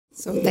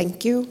So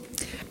thank you.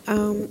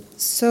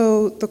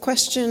 So the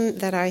question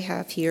that I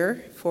have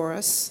here for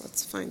us,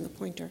 let's find the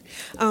pointer.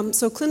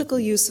 So clinical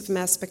use of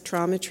mass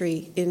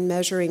spectrometry in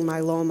measuring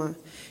myeloma.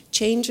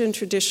 Change in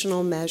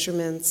traditional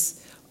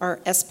measurements.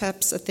 Are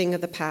SPEPs a thing of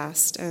the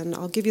past? And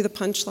I'll give you the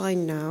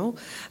punchline now.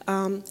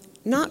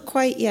 Not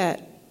quite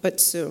yet,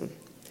 but soon.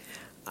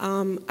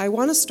 I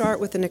want to start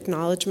with an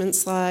acknowledgement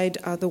slide.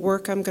 The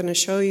work I'm going to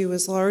show you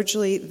is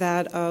largely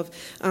that of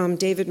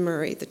David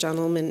Murray, the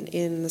gentleman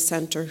in the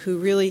center, who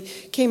really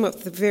came up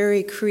with a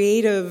very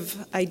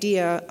creative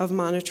idea of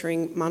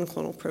monitoring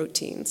monoclonal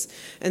proteins.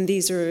 And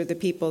these are the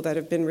people that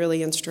have been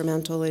really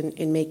instrumental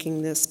in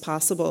making this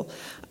possible.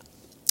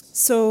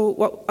 So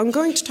what I'm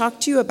going to talk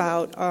to you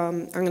about,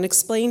 I'm going to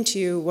explain to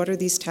you what are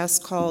these tests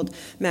called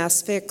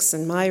MassFix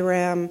and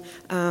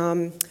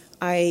MyRAM.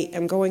 I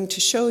am going to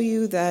show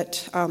you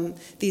that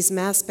these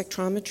mass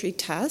spectrometry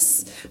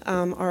tests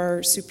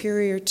are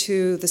superior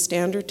to the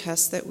standard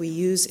tests that we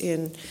use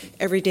in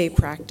everyday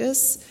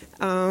practice.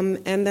 And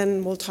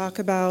then we'll talk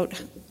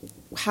about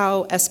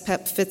how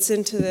SPEP fits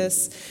into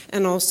this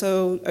and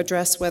also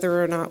address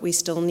whether or not we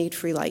still need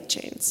free light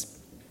chains.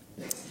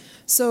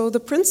 So the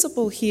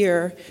principle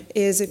here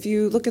is, if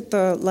you look at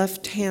the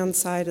left-hand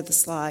side of the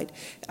slide,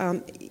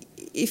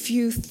 if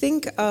you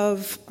think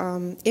of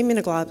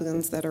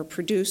immunoglobulins that are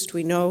produced,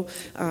 we know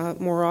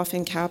more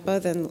often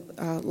kappa than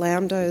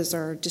lambda is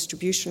our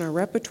distribution, our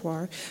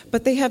repertoire,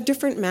 but they have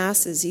different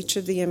masses, each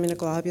of the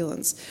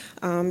immunoglobulins.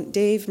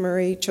 Dave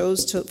Murray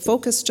chose to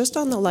focus just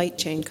on the light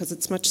chain because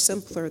it's much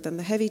simpler than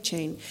the heavy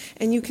chain.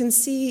 And you can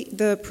see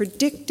the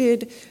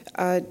predicted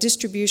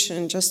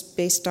distribution just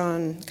based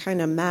on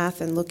kind of math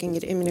and looking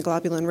at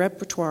immunoglobulin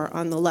repertoire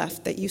on the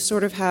left, that you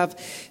sort of have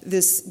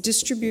this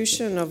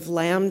distribution of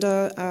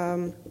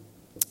lambda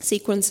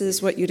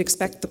sequences, what you'd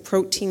expect the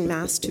protein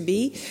mass to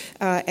be,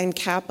 and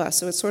kappa.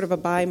 So it's sort of a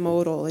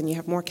bimodal, and you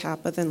have more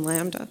kappa than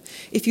lambda.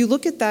 If you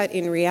look at that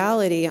in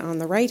reality on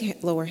the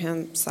right lower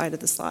hand side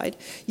of the slide,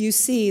 you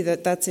see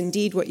that that's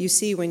indeed what you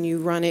see when you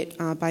run it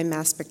by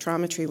mass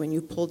spectrometry, when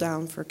you pull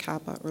down for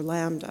kappa or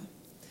lambda.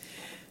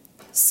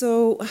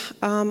 So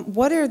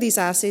what are these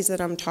assays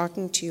that I'm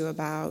talking to you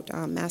about?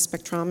 Mass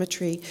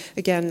spectrometry,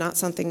 again, not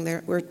something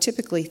that we're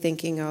typically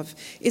thinking of.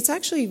 It's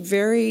actually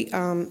very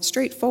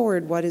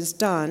straightforward what is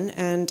done,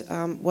 and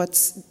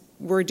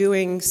we're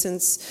doing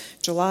since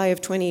July of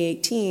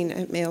 2018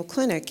 at Mayo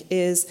Clinic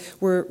is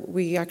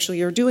we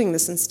actually are doing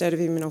this instead of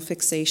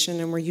immunofixation,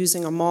 and we're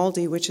using a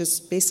MALDI, which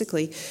is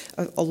basically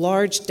a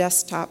large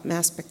desktop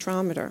mass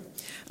spectrometer.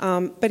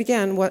 But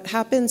again, what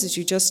happens is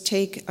you just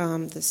take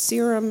the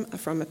serum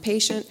from a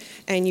patient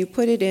and you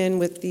put it in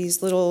with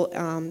these little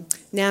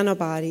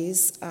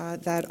nanobodies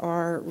that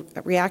are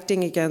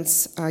reacting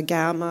against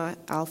gamma,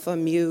 alpha,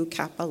 mu,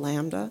 kappa,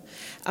 lambda.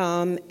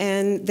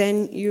 And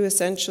then you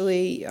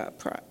essentially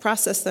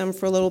process them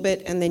for a little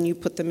bit, and then you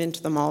put them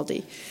into the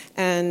MALDI.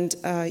 And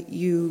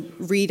you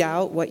read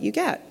out what you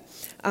get.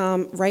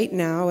 Right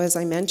now, as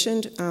I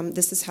mentioned,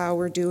 this is how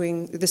we're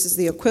doing, this is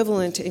the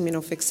equivalent to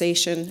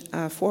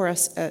immunofixation for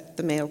us at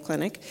the Mayo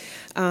Clinic.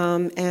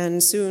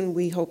 And soon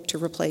we hope to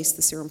replace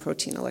the serum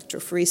protein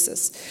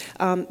electrophoresis.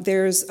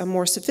 There's a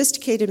more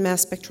sophisticated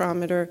mass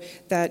spectrometer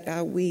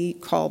that we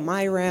call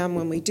MyRAM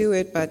when we do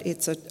it, but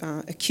it's a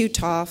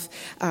QTOF,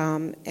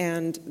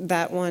 and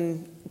that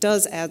one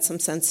does add some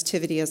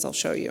sensitivity, as I'll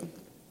show you.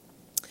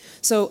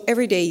 So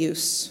everyday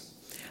use.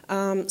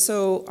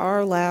 So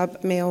our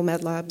lab, Mayo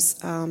Med Labs,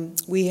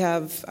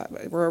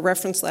 we're a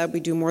reference lab.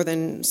 We do more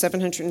than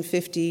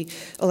 750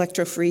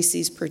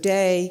 electrophoreses per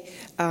day.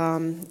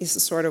 This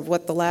is sort of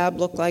what the lab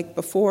looked like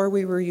before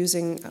we were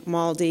using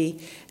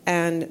MALDI.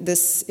 And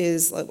this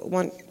is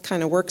one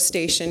kind of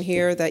workstation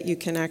here that you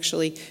can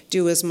actually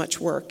do as much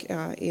work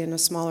in a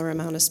smaller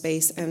amount of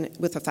space and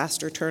with a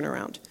faster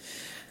turnaround.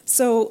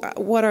 So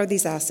what are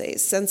these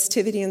assays?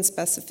 Sensitivity and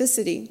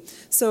specificity.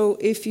 So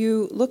if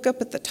you look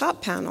up at the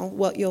top panel,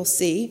 what you'll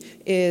see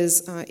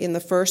is in the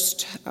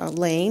first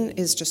lane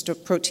is just a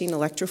protein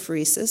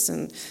electrophoresis,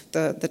 and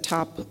the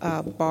top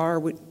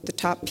the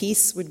top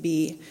piece would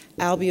be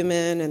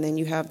albumin, and then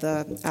you have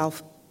the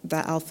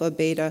alpha,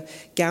 beta,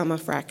 gamma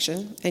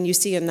fraction, and you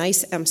see a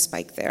nice M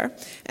spike there.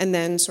 And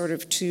then sort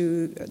of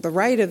to the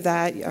right of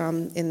that,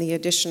 in the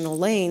additional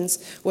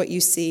lanes, what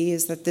you see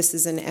is that this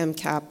is an M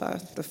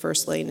kappa. The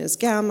first lane is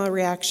gamma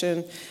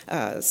reaction,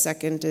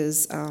 second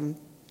is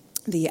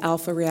the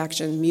alpha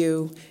reaction,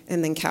 mu,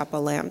 and then kappa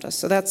lambda.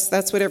 So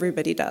that's what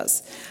everybody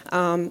does.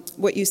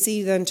 What you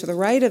see then to the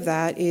right of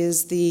that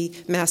is the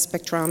mass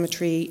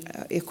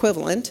spectrometry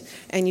equivalent,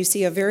 and you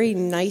see a very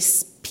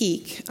nice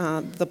peak.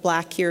 The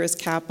black here is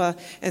kappa,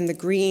 and the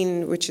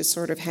green, which is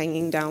sort of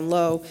hanging down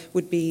low,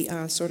 would be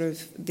sort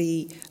of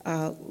the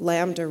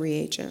lambda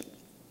reagent.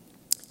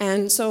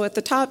 And so at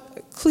the top,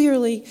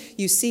 clearly,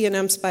 you see an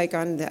M spike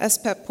on the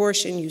SPEP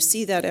portion, you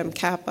see that M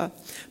kappa.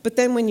 But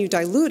then when you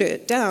dilute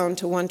it down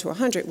to 1 to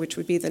 100, which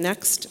would be the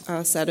next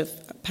set of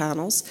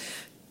panels,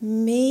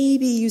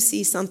 maybe you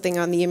see something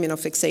on the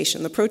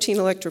immunofixation. The protein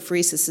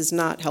electrophoresis is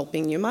not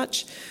helping you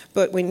much,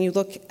 but when you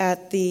look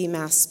at the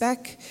mass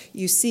spec,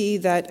 you see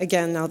that,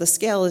 again, now the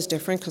scale is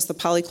different because the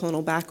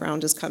polyclonal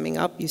background is coming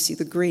up. You see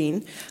the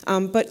green,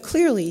 but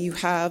clearly you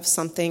have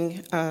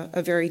something,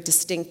 a very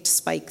distinct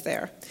spike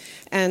there.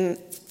 And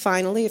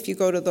finally, if you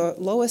go to the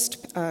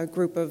lowest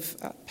group of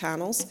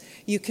panels,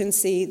 you can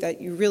see that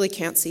you really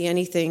can't see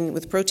anything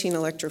with protein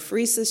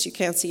electrophoresis. You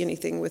can't see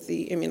anything with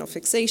the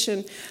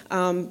immunofixation.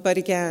 But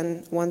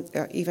again,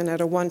 even at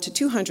a 1 to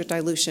 200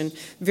 dilution,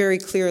 very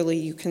clearly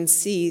you can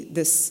see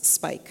this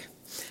spike,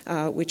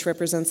 which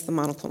represents the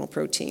monoclonal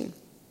protein.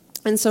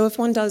 And so if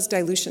one does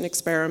dilution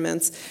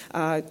experiments,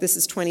 this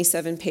is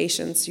 27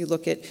 patients, you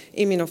look at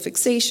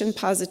immunofixation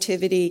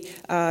positivity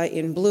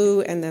in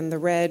blue, and then the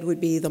red would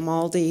be the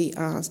MALDI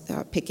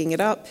picking it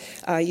up.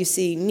 You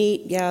see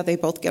neat, yeah, they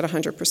both get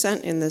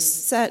 100% in this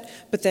set,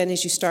 but then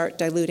as you start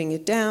diluting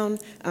it down,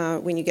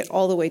 when you get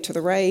all the way to the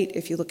right,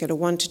 if you look at a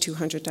 1 to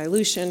 200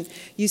 dilution,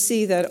 you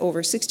see that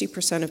over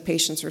 60% of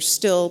patients are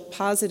still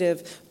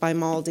positive by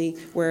MALDI,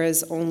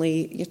 whereas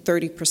only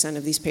 30%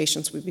 of these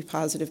patients would be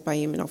positive by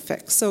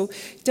immunofix. So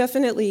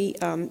definitely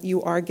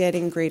you are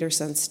getting greater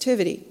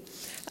sensitivity.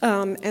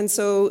 And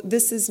so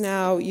this is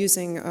now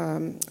using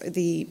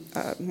the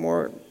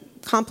more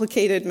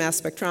complicated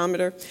mass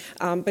spectrometer,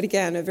 but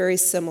again, a very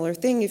similar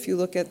thing. If you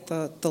look at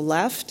the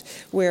left,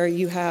 where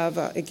you have,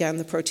 again,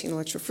 the protein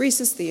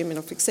electrophoresis, the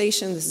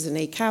immunofixation, this is an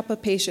A-kappa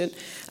patient,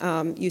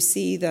 you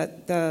see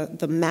that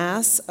the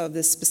mass of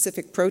this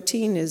specific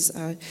protein is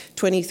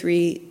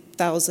 23,000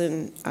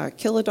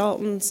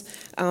 kilodaltons,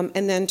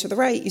 and then to the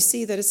right you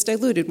see that it's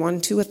diluted 1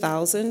 to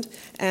 1,000,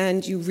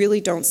 and you really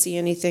don't see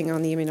anything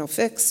on the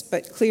immunofix,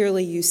 but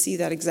clearly you see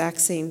that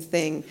exact same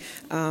thing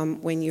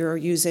when you're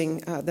using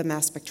the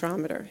mass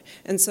spectrometer.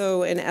 And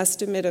so an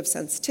estimate of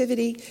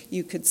sensitivity,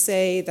 you could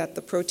say that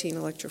the protein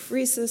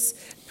electrophoresis,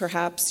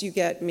 perhaps you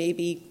get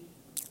maybe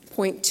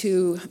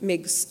 0.2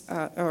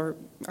 mg or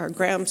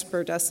grams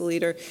per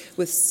deciliter.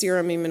 With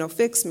serum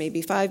immunofix,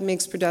 maybe 5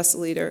 mg per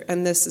deciliter,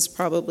 and this is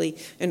probably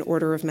an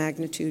order of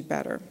magnitude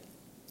better.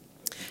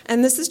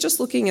 And this is just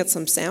looking at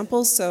some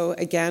samples. So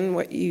again,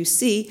 what you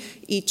see,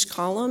 each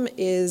column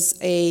is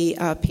a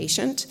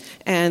patient,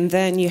 and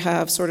then you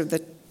have sort of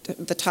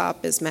the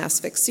top is mass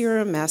fixed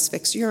serum, mass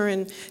fixed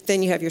urine.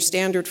 Then you have your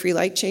standard free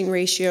light chain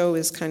ratio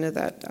is kind of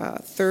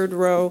that third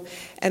row.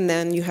 And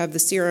then you have the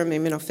serum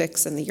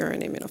immunofix and the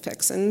urine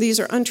immunofix. And these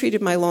are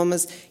untreated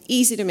myelomas,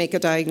 easy to make a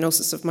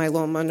diagnosis of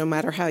myeloma no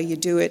matter how you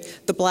do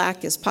it. The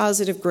black is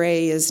positive,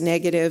 gray is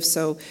negative.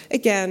 So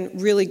again,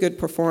 really good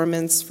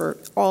performance for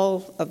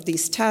all of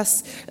these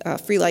tests.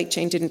 Free light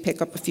chain didn't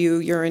pick up a few,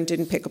 urine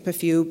didn't pick up a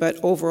few, but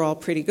overall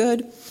pretty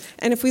good.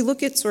 And if we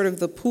look at sort of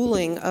the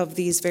pooling of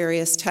these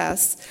various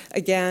tests,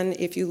 again,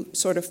 if you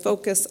sort of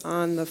focus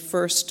on the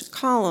first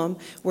column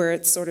where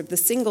it's sort of the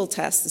single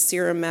test, the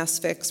serum mass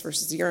fix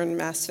versus urine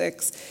mass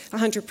fix,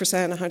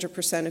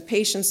 100% of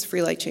patients,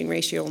 free light chain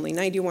ratio only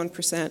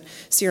 91%,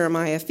 serum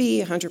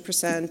IFE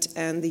 100%,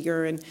 and the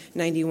urine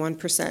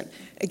 91%.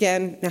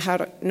 Again,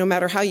 no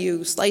matter how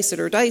you slice it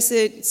or dice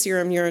it,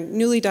 serum, urine,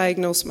 newly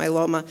diagnosed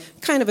myeloma,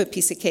 kind of a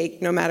piece of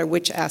cake no matter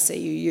which assay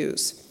you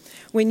use.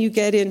 When you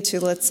get into,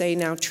 let's say,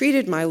 now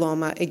treated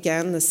myeloma,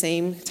 again, the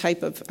same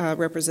type of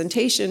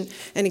representation.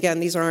 And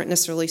again, these aren't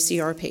necessarily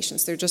CR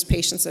patients. They're just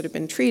patients that have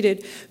been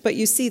treated. But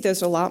you see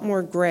there's a lot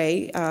more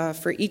gray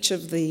for each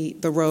of the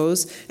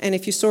rows. And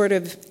if you sort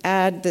of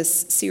add this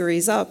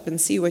series up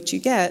and see what you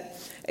get,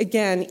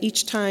 again,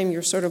 each time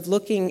you're sort of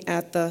looking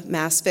at the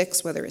mass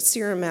fix, whether it's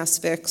serum mass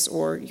fix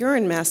or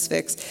urine mass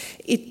fix,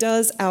 it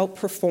does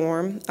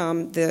outperform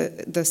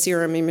the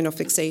serum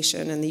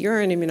immunofixation and the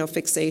urine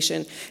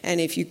immunofixation.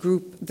 And if you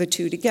group the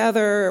two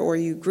together or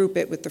you group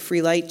it with the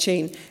free light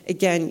chain,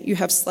 again, you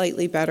have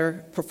slightly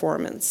better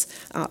performance.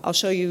 I'll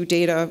show you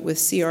data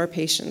with CR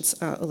patients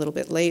a little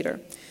bit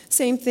later.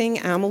 Same thing,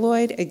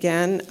 amyloid,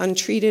 again,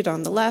 untreated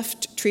on the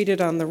left,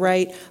 treated on the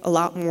right, a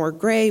lot more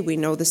gray. We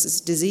know this is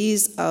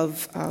disease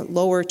of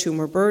lower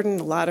tumor burden,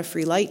 a lot of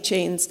free light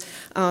chains.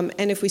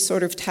 And if we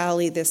sort of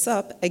tally this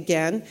up,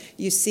 again,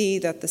 you see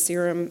that the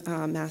serum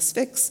mass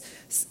fix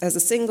as a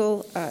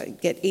single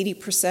get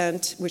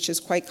 80%, which is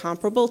quite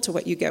comparable to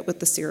what you get with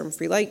the serum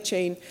free light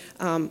chain,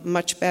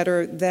 much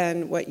better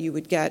than what you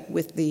would get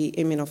with the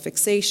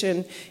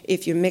immunofixation.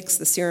 If you mix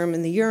the serum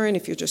and the urine,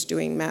 if you're just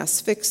doing mass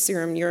fix,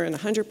 serum, urine,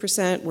 100%,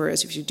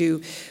 whereas if you do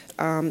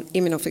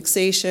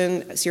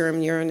immunofixation,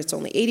 serum, urine, it's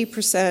only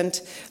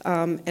 80%,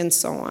 and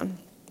so on.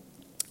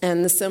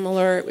 And the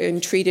similar in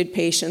treated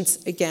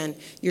patients, again,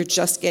 you're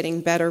just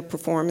getting better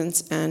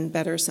performance and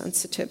better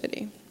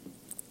sensitivity.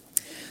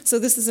 So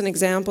this is an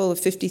example of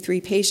 53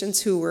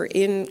 patients who were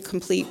in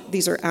complete,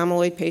 these are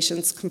amyloid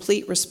patients,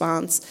 complete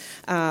response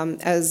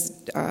as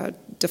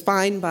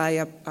defined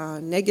by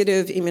a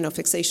negative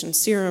immunofixation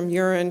serum,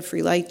 urine,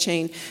 free light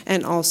chain,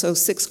 and also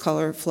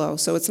 6-color flow.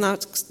 So it's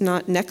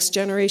not next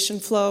generation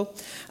flow,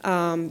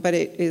 but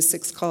it is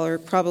 6-color,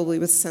 probably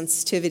with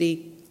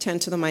sensitivity 10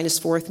 to the minus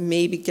fourth,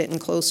 maybe getting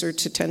closer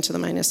to 10 to the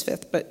minus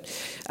fifth. But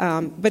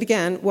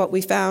again, what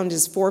we found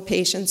is 4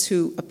 patients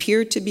who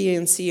appeared to be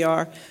in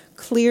CR.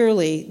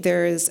 Clearly,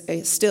 there is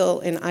still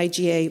an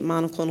IgA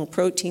monoclonal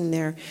protein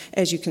there,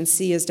 as you can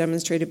see, as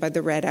demonstrated by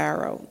the red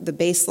arrow. The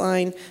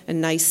baseline, a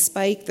nice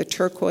spike. The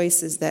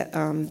turquoise is the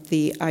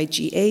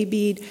IgA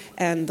bead,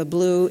 and the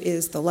blue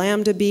is the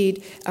lambda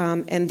bead.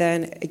 And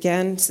then,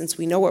 again, since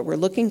we know what we're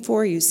looking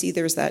for, you see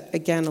there's that,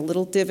 again, a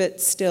little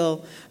divot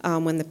still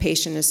when the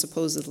patient is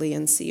supposedly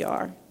in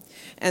CR.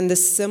 And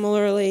this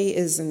similarly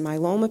is in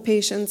myeloma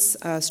patients,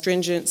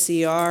 stringent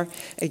CR,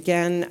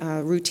 again,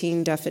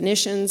 routine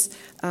definitions.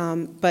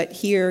 But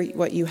here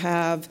what you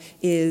have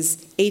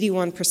is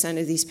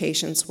 81% of these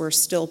patients were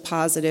still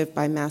positive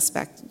by mass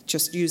spec,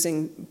 just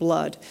using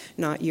blood,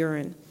 not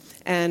urine.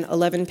 And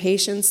 11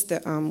 patients,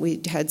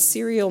 we had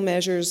serial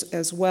measures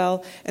as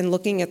well, and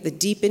looking at the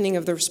deepening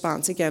of the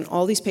response. Again,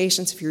 all these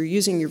patients, if you're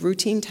using your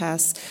routine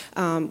tests,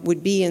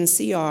 would be in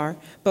CR,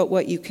 but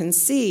what you can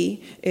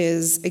see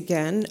is,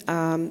 again,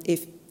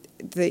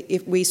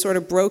 if we sort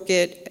of broke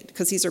it,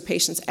 because these are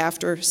patients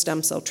after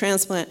stem cell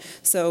transplant.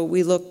 So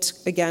we looked,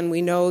 again,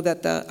 we know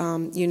that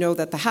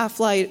the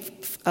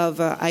half-life of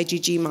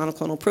IgG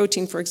monoclonal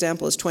protein, for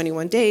example, is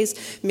 21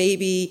 days.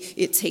 Maybe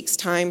it takes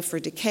time for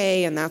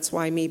decay, and that's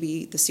why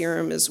maybe the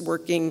serum is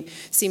working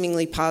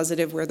seemingly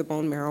positive where the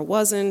bone marrow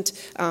wasn't.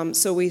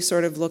 So we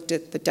sort of looked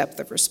at the depth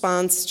of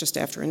response just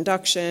after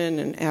induction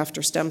and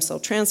after stem cell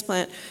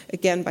transplant.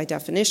 Again, by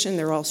definition,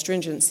 they're all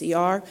stringent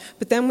CR.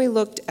 But then we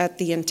looked at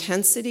the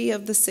intensity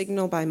of the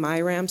signal by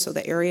MyRAM, so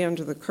the area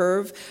under the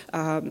curve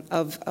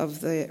of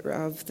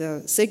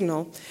the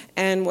signal.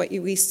 And what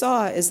we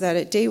saw is that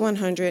at day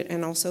 100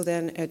 and also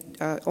then at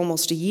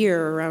almost a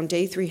year, around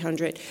day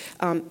 300,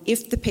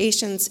 if the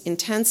patient's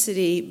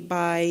intensity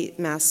by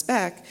mass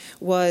spec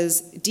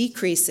was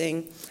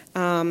decreasing,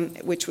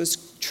 which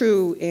was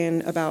true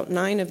in about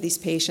 9 of these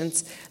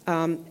patients.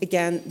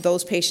 Again,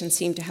 those patients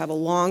seem to have a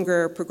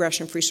longer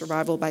progression-free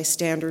survival by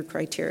standard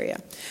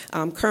criteria.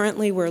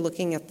 Currently, we're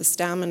looking at the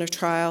stamina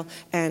trial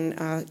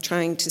and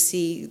trying to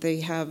see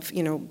they have,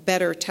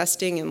 better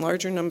testing in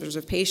larger numbers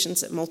of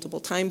patients at multiple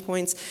time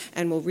points,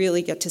 and we'll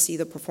really get to see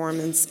the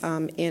performance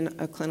in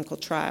a clinical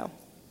trial.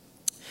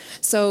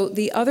 So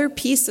the other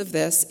piece of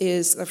this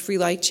is a free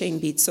light chain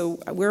bead. So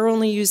we're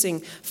only using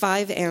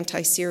 5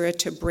 anti-sera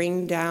to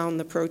bring down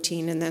the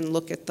protein and then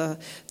look at the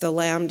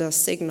lambda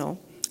signal,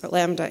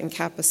 lambda and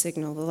kappa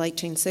signal, the light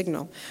chain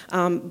signal.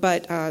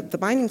 But the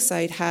binding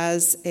site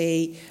has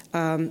a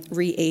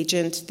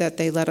reagent that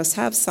they let us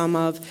have some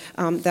of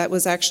that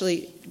was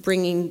actually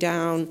bringing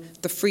down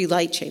the free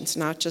light chains,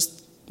 not just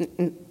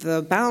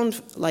the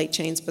bound light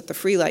chains, but the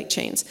free light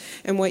chains.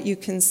 And what you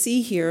can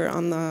see here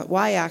on the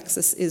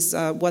y-axis is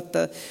what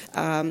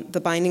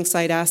the binding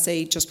site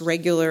assay, just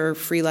regular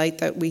free light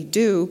that we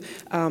do,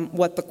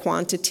 what the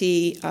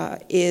quantity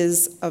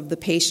is of the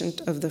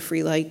patient of the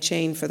free light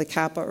chain for the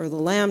kappa or the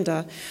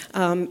lambda.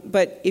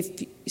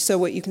 So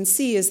what you can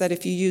see is that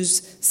if you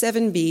use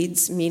 7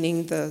 beads,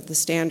 meaning the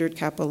standard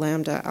kappa,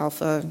 lambda,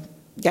 alpha,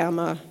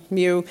 gamma,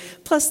 mu,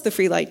 plus the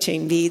free light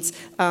chain beads,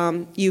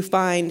 you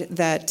find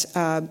that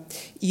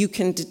you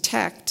can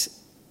detect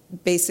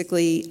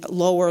basically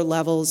lower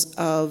levels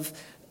of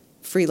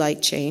free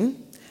light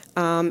chain.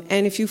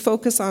 And if you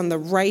focus on the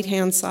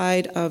right-hand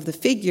side of the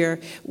figure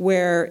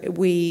where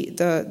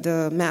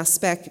the mass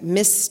spec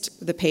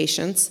missed the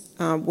patients,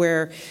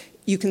 where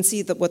you can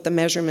see that what the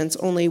measurements,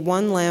 only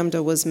 1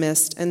 lambda was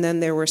missed, and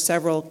then there were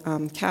several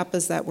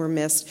kappas that were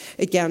missed,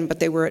 again, but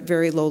they were at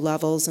very low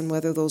levels, and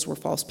whether those were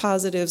false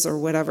positives or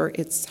whatever,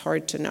 it's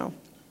hard to know.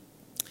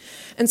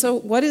 And so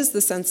what is the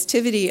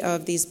sensitivity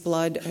of these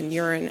blood and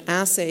urine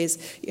assays?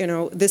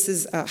 This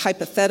is a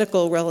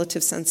hypothetical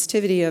relative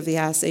sensitivity of the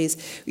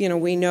assays.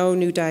 We know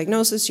new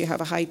diagnosis, you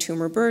have a high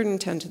tumor burden,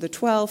 10 to the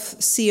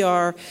 12th,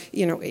 CR,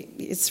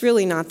 it's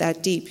really not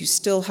that deep. You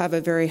still have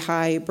a very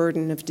high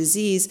burden of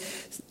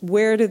disease.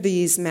 Where do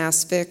these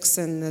mass fix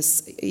and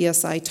this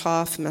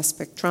ESI-TOF, mass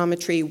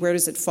spectrometry, where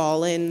does it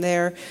fall in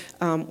there?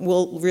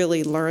 We'll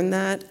really learn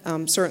that.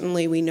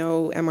 Certainly we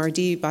know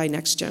MRD by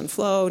next-gen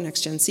flow,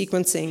 next-gen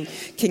sequencing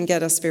can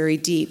get us very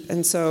deep.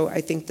 And so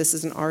I think this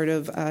is an art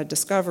of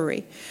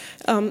discovery.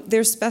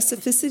 There's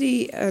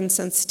specificity and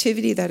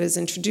sensitivity that is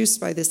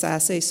introduced by this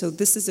assay. So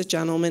this is a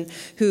gentleman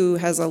who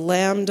has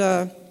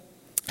lambda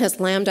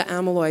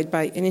amyloid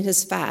and in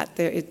his fat.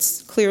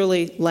 It's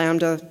clearly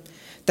lambda.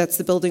 That's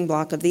the building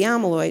block of the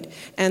amyloid.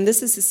 And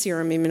this is the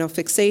serum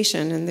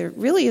immunofixation. And there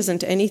really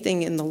isn't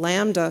anything in the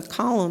lambda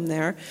column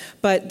there,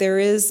 but there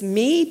is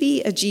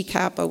maybe a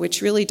G-kappa, which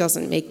really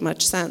doesn't make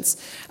much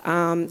sense.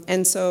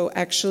 And so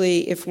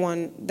actually, if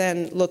one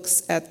then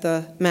looks at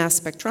the mass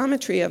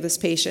spectrometry of this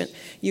patient,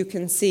 you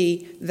can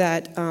see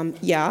that,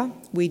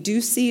 we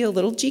do see a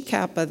little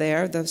G-kappa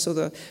there, so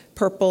the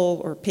purple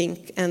or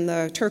pink, and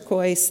the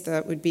turquoise,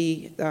 that would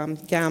be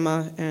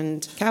gamma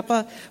and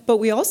kappa. But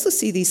we also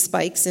see these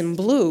spikes in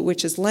blue,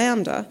 which is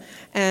lambda.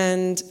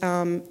 And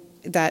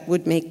that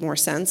would make more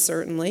sense,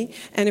 certainly.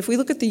 And if we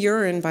look at the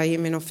urine by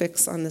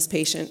immunofix on this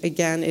patient,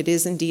 again, it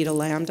is indeed a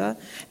lambda.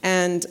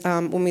 And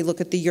when we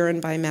look at the urine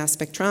by mass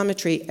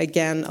spectrometry,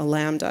 again, a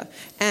lambda.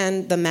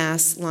 And the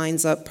mass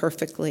lines up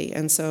perfectly,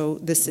 and so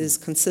this is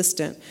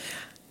consistent.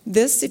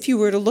 This, if you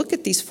were to look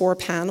at these 4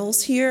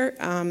 panels here,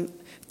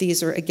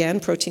 these are,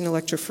 again, protein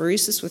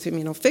electrophoresis with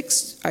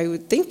immunofix. I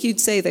would think you'd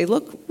say they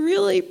look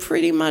really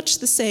pretty much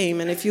the same.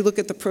 And if you look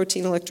at the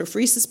protein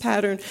electrophoresis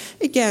pattern,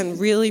 again,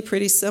 really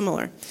pretty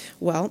similar.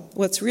 Well,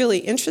 what's really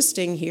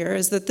interesting here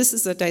is that this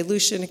is a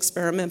dilution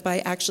experiment by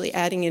actually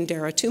adding in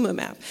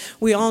daratumumab.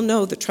 We all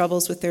know the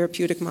troubles with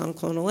therapeutic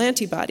monoclonal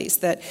antibodies,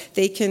 that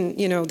they can,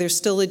 there's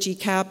still a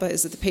G-kappa.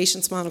 Is it the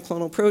patient's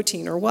monoclonal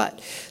protein or what?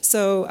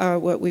 So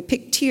what we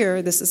picked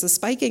here, this is a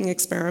spiking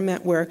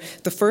experiment where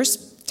the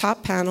first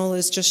top panel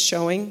is just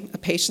showing a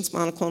patient's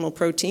monoclonal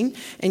protein,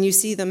 and you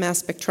see the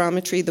mass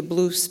spectrometry, the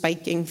blue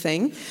spiking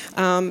thing,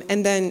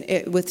 and then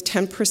with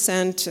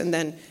 10% and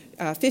then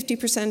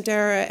 50%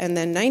 DARA and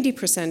then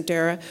 90%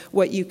 DARA,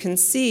 what you can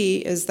see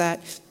is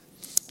that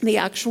the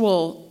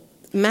actual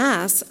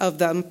mass of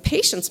the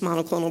patient's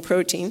monoclonal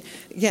protein,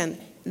 again,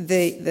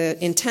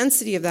 the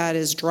intensity of that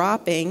is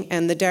dropping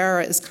and the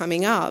DARA is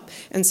coming up.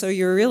 And so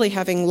you're really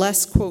having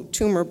less, quote,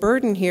 tumor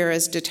burden here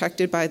as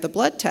detected by the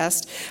blood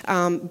test,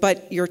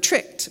 but you're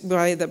tricked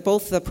by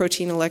both the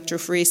protein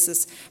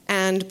electrophoresis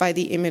and by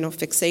the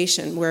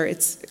immunofixation, where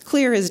it's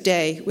clear as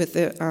day with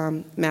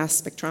the mass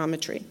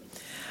spectrometry.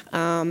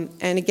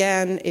 And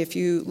again, if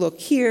you look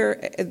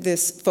here,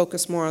 this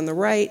focus more on the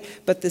right,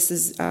 but this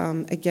is,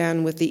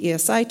 again, with the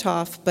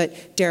ESI-TOF, but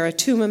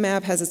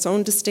daratumumab has its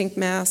own distinct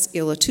mass,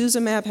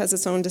 elotuzumab has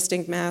its own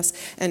distinct mass,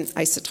 and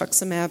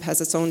isatuximab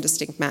has its own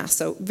distinct mass.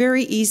 So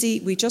very easy.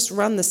 We just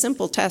run the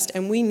simple test,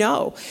 and we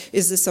know,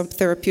 is this a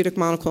therapeutic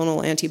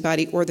monoclonal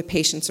antibody or the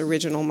patient's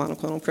original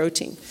monoclonal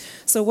protein?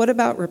 So what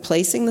about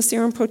replacing the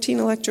serum protein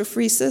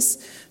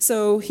electrophoresis?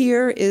 So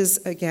here is,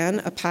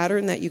 again, a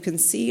pattern that you can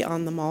see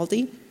on the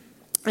MALDI.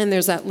 And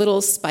there's that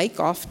little spike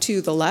off to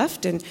the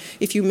left, and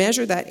if you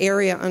measure that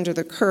area under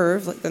the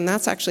curve, then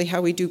that's actually how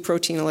we do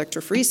protein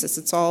electrophoresis.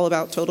 It's all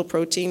about total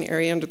protein,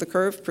 area under the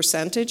curve,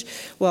 percentage.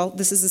 Well,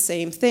 this is the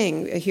same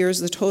thing.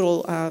 Here's the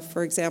total,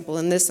 for example,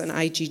 in this, an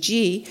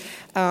IgG,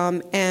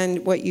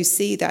 and what you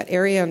see, that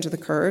area under the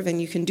curve,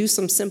 and you can do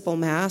some simple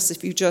math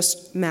if you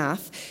just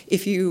math.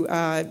 If you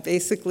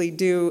basically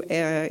do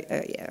a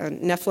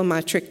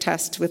nephelometric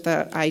test with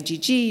an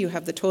IgG, you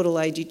have the total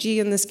IgG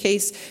in this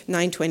case,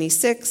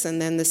 926, and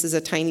then this is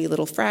a tiny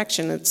little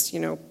fraction. It's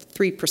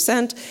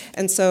 3%,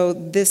 and so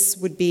this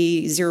would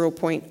be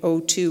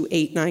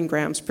 0.0289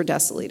 grams per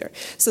deciliter.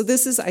 So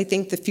this is, I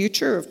think, the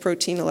future of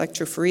protein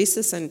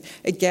electrophoresis, and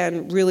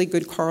again, really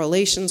good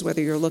correlations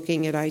whether you're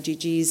looking at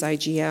IgGs,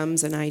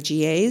 IgMs, and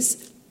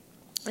IgAs.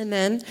 And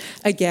then,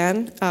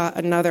 again,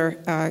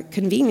 another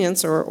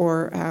convenience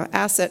or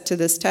asset to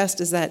this test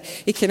is that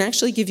it can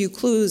actually give you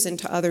clues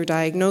into other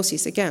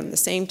diagnoses. Again, the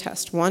same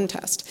test, one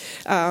test.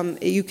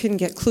 You can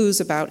get clues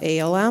about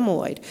AL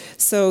amyloid.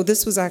 So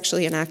this was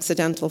actually an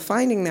accidental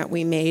finding that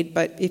we made,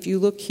 but if you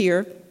look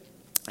here,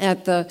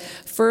 at the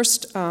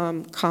first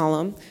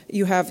column,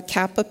 you have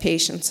kappa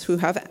patients who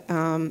have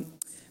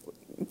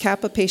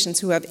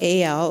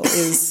AL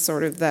is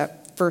sort of that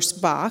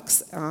first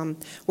box,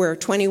 where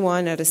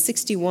 21 out of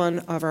 61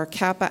 of our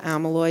kappa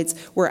amyloids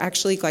were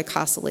actually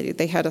glycosylated.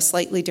 They had a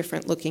slightly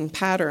different looking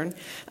pattern,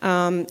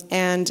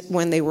 and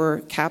when they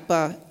were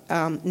kappa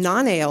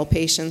non-AL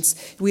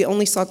patients, we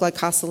only saw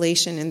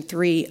glycosylation in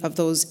 3 of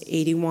those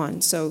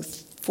 81. So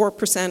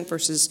 4%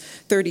 versus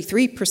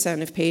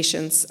 33% of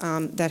patients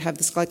that have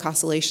this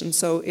glycosylation.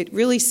 So it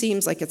really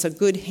seems like it's a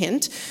good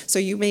hint. So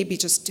you may be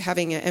just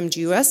having an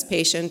MGUS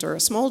patient or a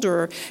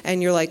smolderer,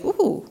 and you're like,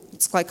 ooh,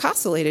 it's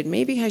glycosylated.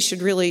 Maybe I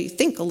should really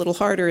think a little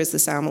harder, is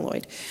this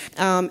amyloid?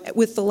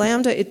 With the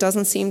lambda, it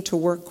doesn't seem to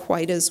work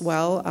quite as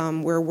well.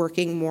 We're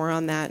working more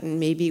on that, and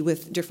maybe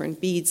with different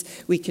beads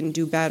we can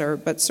do better,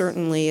 but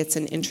certainly it's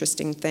an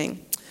interesting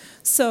thing.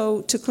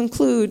 So to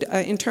conclude,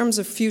 in terms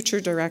of future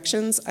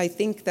directions, I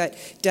think that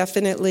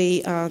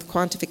definitely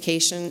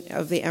quantification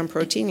of the M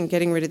protein and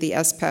getting rid of the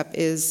SPEP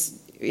is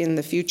in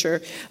the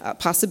future.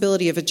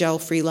 Possibility of a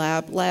gel-free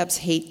lab. Labs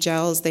hate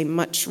gels. They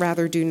much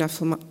rather do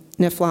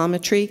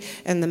nephelometry,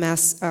 and the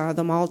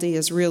MALDI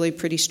is really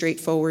pretty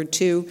straightforward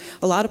too.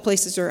 A lot of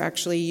places are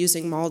actually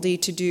using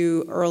MALDI to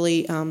do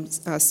early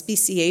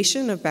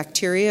speciation of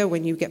bacteria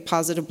when you get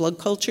positive blood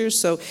cultures,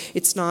 so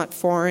it's not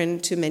foreign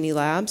to many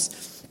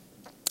labs.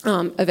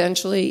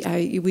 Eventually,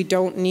 we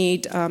don't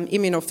need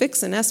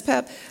immunofix and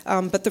SPEP,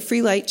 but the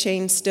free light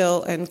chain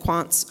still and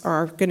quants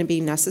are going to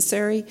be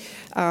necessary.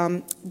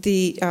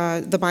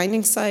 The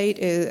binding site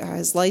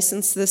has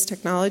licensed this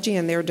technology,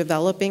 and they're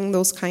developing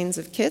those kinds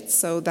of kits,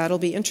 so that'll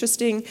be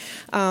interesting.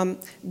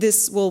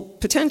 This will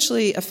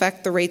potentially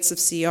affect the rates of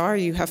CR.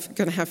 You're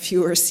going to have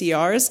fewer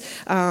CRs,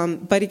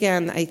 but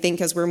again, I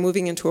think as we're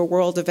moving into a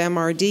world of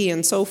MRD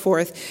and so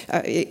forth,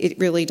 it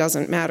really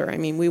doesn't matter. I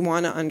mean, we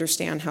want to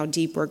understand how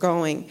deep we're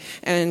going. going.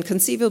 And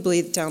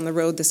conceivably, down the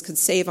road, this could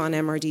save on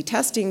MRD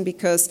testing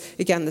because,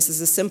 again, this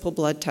is a simple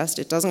blood test.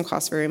 It doesn't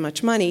cost very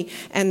much money,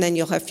 and then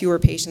you'll have fewer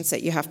patients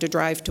that you have to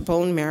drive to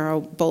bone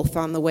marrow, both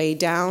on the way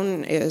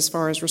down as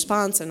far as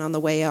response and on the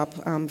way up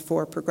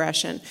for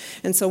progression.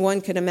 And so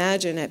one could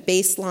imagine at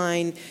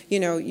baseline,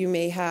 you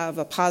may have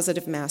a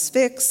positive mass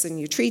fix, and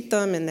you treat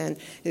them, and then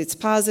it's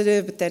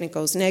positive, but then it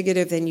goes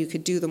negative. Then you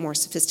could do the more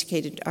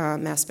sophisticated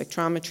mass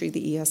spectrometry,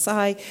 the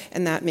ESI,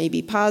 and that may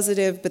be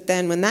positive. But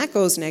then when that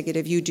goes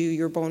negative, you do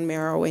your bone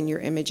marrow and your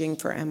imaging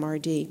for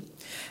MRD.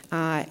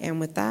 And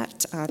with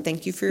that,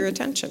 thank you for your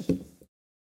attention.